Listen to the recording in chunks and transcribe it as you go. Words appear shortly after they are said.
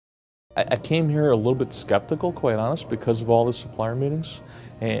I came here a little bit skeptical, quite honest, because of all the supplier meetings,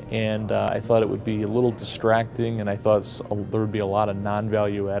 and I thought it would be a little distracting, and I thought there would be a lot of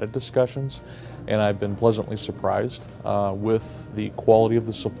non-value added discussions, and I've been pleasantly surprised with the quality of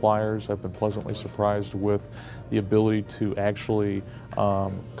the suppliers. I've been pleasantly surprised with the ability to actually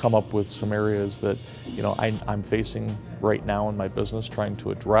come up with some areas that I'm facing right now in my business, trying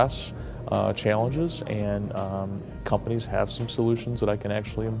to address challenges, and companies have some solutions that I can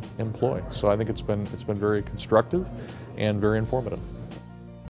actually employ. So I think it's been very constructive and very informative.